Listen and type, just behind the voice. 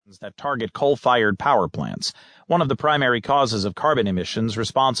that target coal-fired power plants, one of the primary causes of carbon emissions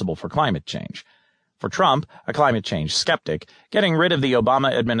responsible for climate change. For Trump, a climate change skeptic, getting rid of the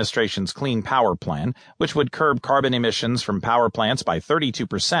Obama administration's Clean Power Plan, which would curb carbon emissions from power plants by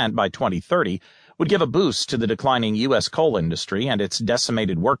 32% by 2030, would give a boost to the declining U.S. coal industry and its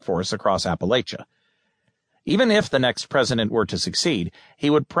decimated workforce across Appalachia. Even if the next president were to succeed, he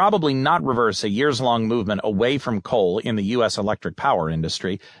would probably not reverse a years-long movement away from coal in the U.S. electric power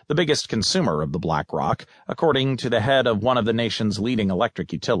industry, the biggest consumer of the black rock, according to the head of one of the nation's leading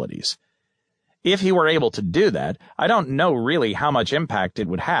electric utilities. If he were able to do that, I don't know really how much impact it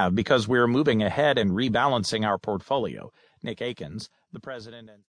would have because we're moving ahead and rebalancing our portfolio. Nick Akins, the president and